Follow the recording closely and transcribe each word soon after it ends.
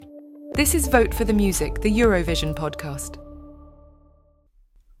This is Vote for the Music, the Eurovision podcast.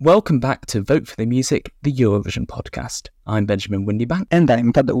 Welcome back to Vote for the Music, the Eurovision podcast. I'm Benjamin Windybank. And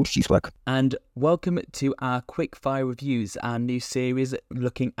I'm Tadeusz. And welcome to our Quickfire Reviews, our new series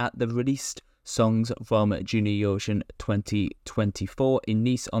looking at the released songs from Junior Eurovision 2024 in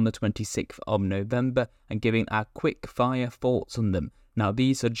Nice on the 26th of November and giving our quick-fire thoughts on them. Now,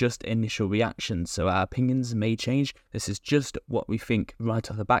 these are just initial reactions, so our opinions may change. This is just what we think right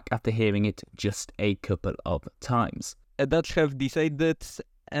off the back after hearing it just a couple of times. A Dutch have decided,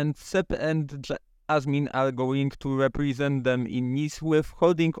 and Sep and Jasmijn are going to represent them in Nice with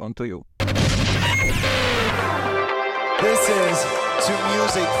Holding On To You. This is to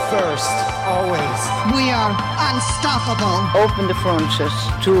music first, always. We are unstoppable. Open the frontiers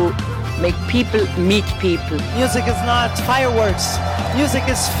to make people meet people. Music is not fireworks. Music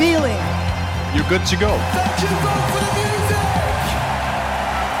is feeling. You're good to go. Thank you, vote for the music!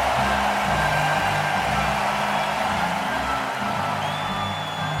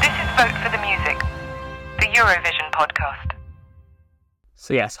 This is Vote for the Music, the Eurovision podcast.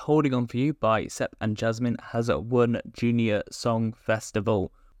 So yes, Holding On For You by Sep and Jasmijn has won Junior Song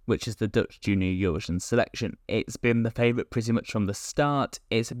Festival, which is the Dutch Junior Eurovision selection. It's been the favourite pretty much from the start.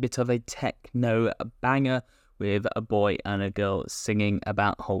 It's a bit of a techno banger with a boy and a girl singing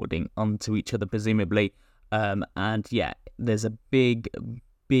about holding on to each other, presumably. And yeah, there's a big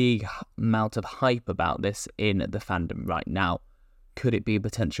amount of hype about this in the fandom right now. Could it be a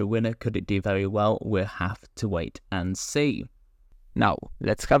potential winner? Could it do very well? We'll have to wait and see. Now,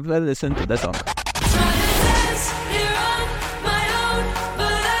 let's have a listen to the song.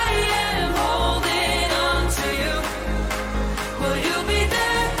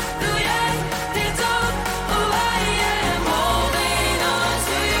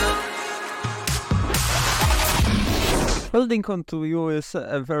 Holding On To You is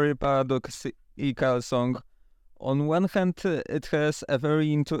a very paradoxical song. On one hand, it has a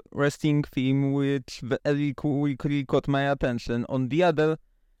very interesting theme which very quickly caught my attention. On the other,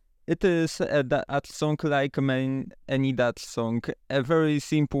 it is a Dutch song like any Dutch song. A very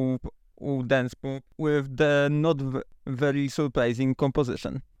simple dance pop with the not very surprising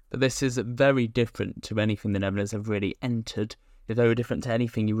composition. But this is very different to anything the Netherlands have really entered. It's very different to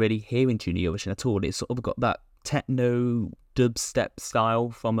anything you really hear in Junior Eurovision at all. It's sort of got that techno dubstep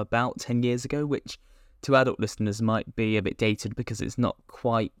style from about 10 years ago, which to adult listeners might be a bit dated because it's not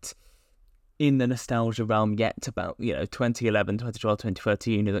quite in the nostalgia realm yet. About 2011, 2012,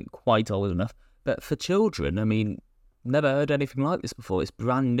 2013 isn't quite old enough. But for children, I mean, never heard anything like this before. It's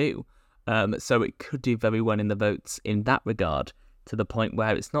brand new. So it could do very well in the votes in that regard, to the point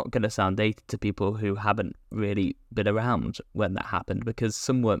where it's not going to sound dated to people who haven't really been around when that happened, because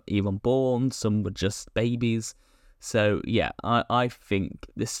some weren't even born, some were just babies. So yeah, I think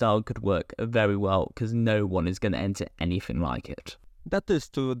this style could work very well because no one is going to enter anything like it. That is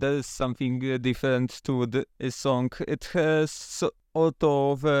true. There is something different to this song. It has sort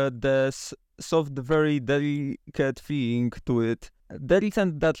of the soft, very delicate feeling to it. The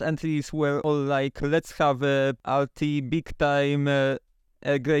recent Dutch entries were all like, let's have a arty, big time, a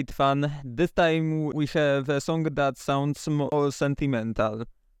great fun. This time we have a song that sounds more sentimental.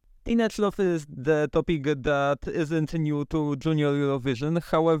 Teenage love is the topic that isn't new to Junior Eurovision.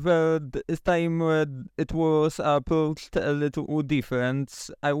 However, this time it was approached a little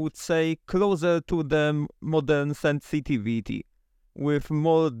different. I would say closer to the modern sensitivity, with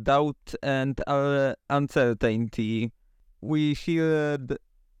more doubt and uncertainty. We hear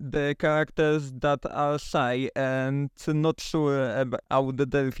the characters that are shy and not sure about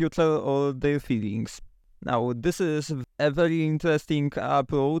their future or their feelings. Now, this is a very interesting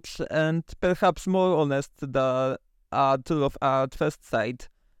approach and perhaps more honest than Art Love at First Sight.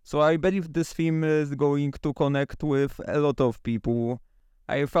 So I believe this theme is going to connect with a lot of people.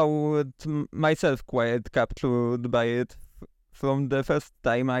 I found myself quite captured by it from the first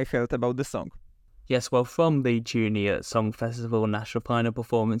time I heard about the song. Yes, well, from the Junior Song Festival National Final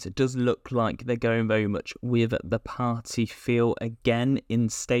performance, it does look like they're going very much with the party feel again in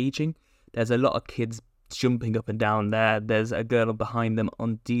staging. There's a lot of kids jumping up and down there. There's a girl behind them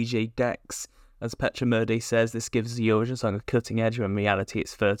on DJ decks. As Petra Murdy says, this gives the Eurovision song a cutting edge when in reality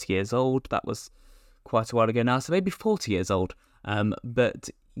it's 30 years old. That was quite a while ago now, so maybe 40 years old. But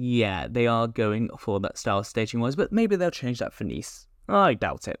yeah, they are going for that style staging-wise, but maybe they'll change that for Nice. I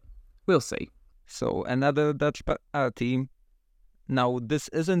doubt it. We'll see. So another Dutch party. Now, this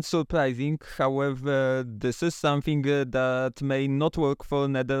isn't surprising, however, this is something that may not work for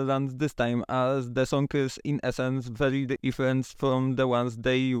Netherlands this time, as the song is in essence very different from the ones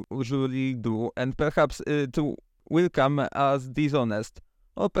they usually do, and perhaps it will come as dishonest.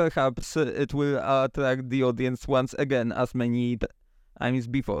 or perhaps it will attract the audience once again as many times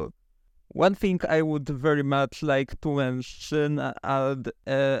before. One thing I would very much like to mention are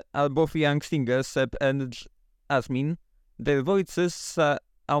both young singers, Sep and Jasmijn. Their voices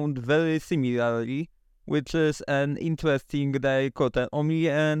sound very similarly, which is an interesting dichotomy,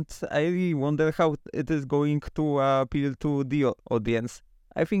 and I really wonder how it is going to appeal to the audience.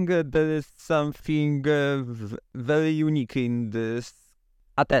 I think there is something very unique in this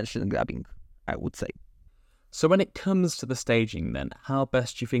attention grabbing, I would say. So when it comes to the staging then, how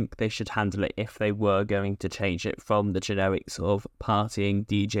best do you think they should handle it if they were going to change it from the generic sort of partying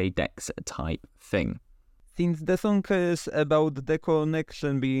DJ decks type thing? Since the song is about the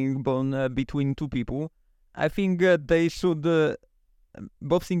connection being born between two people, I think they should,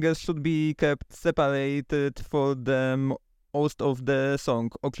 both singers should be kept separated for the most of the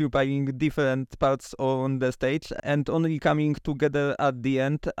song, occupying different parts on the stage and only coming together at the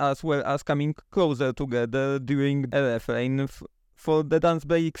end, as well as coming closer together during a refrain for the dance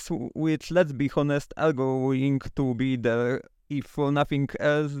breaks, which, let's be honest, are going to be there, if for nothing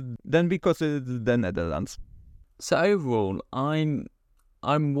else, then because it's the Netherlands. So overall, I'm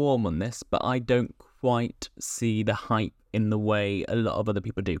warm on this, but I don't quite see the hype in the way a lot of other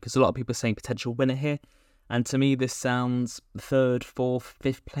people do, because a lot of people are saying potential winner here. And to me, this sounds 3rd, 4th,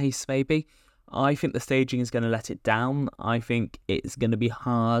 5th place, maybe. I think the staging is going to let it down. I think it's going to be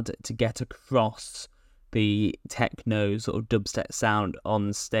hard to get across the techno sort of dubstep sound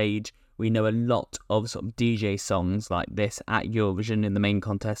on stage. We know a lot of sort of DJ songs like this at Eurovision in the main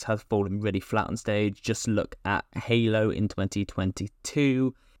contest have fallen really flat on stage. Just look at Halo in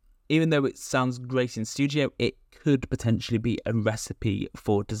 2022. Even though it sounds great in studio, it could potentially be a recipe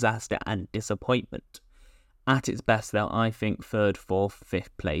for disaster and disappointment. At its best, though, I think 3rd, 4th, 5th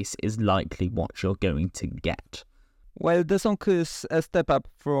place is likely what you're going to get. While the song is a step up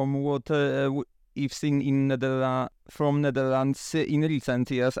from what we've seen in from Netherlands in recent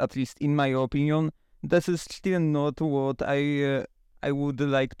years, at least in my opinion, this is still not what I would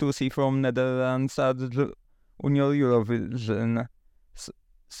like to see from Netherlands at Junior Eurovision.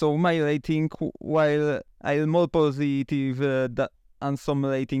 So my rating, while I'm more positive and some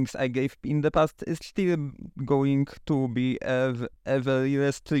ratings I gave in the past, is still going to be a very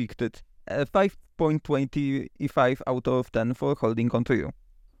restricted 5.25 out of 10 for Holding On To You.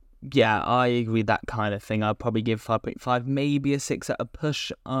 Yeah, I agree, that kind of thing. I'd probably give 5.5, maybe a 6 at a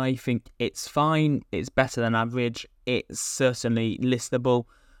push. I think it's fine. It's better than average. It's certainly listenable.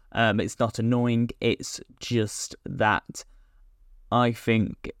 It's not annoying. It's just that I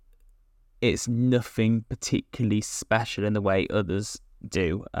think it's nothing particularly special in the way others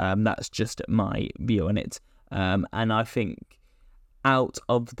do. That's just my view on it. And I think out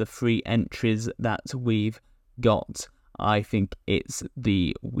of the 3 entries that we've got, I think it's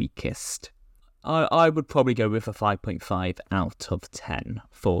the weakest. I would probably go with a 5.5 out of 10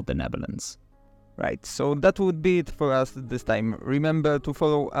 for the Netherlands. Right, so that would be it for us this time. Remember to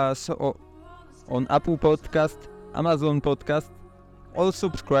follow us on Apple Podcast, Amazon Podcast, or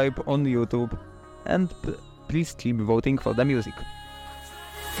subscribe on YouTube, and please keep voting for the music.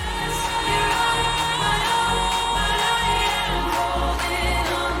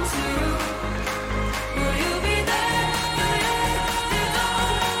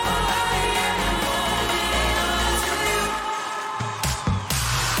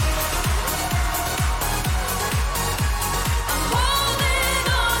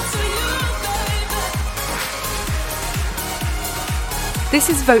 This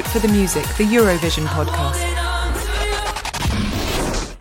is Vote for the Music, the Eurovision podcast.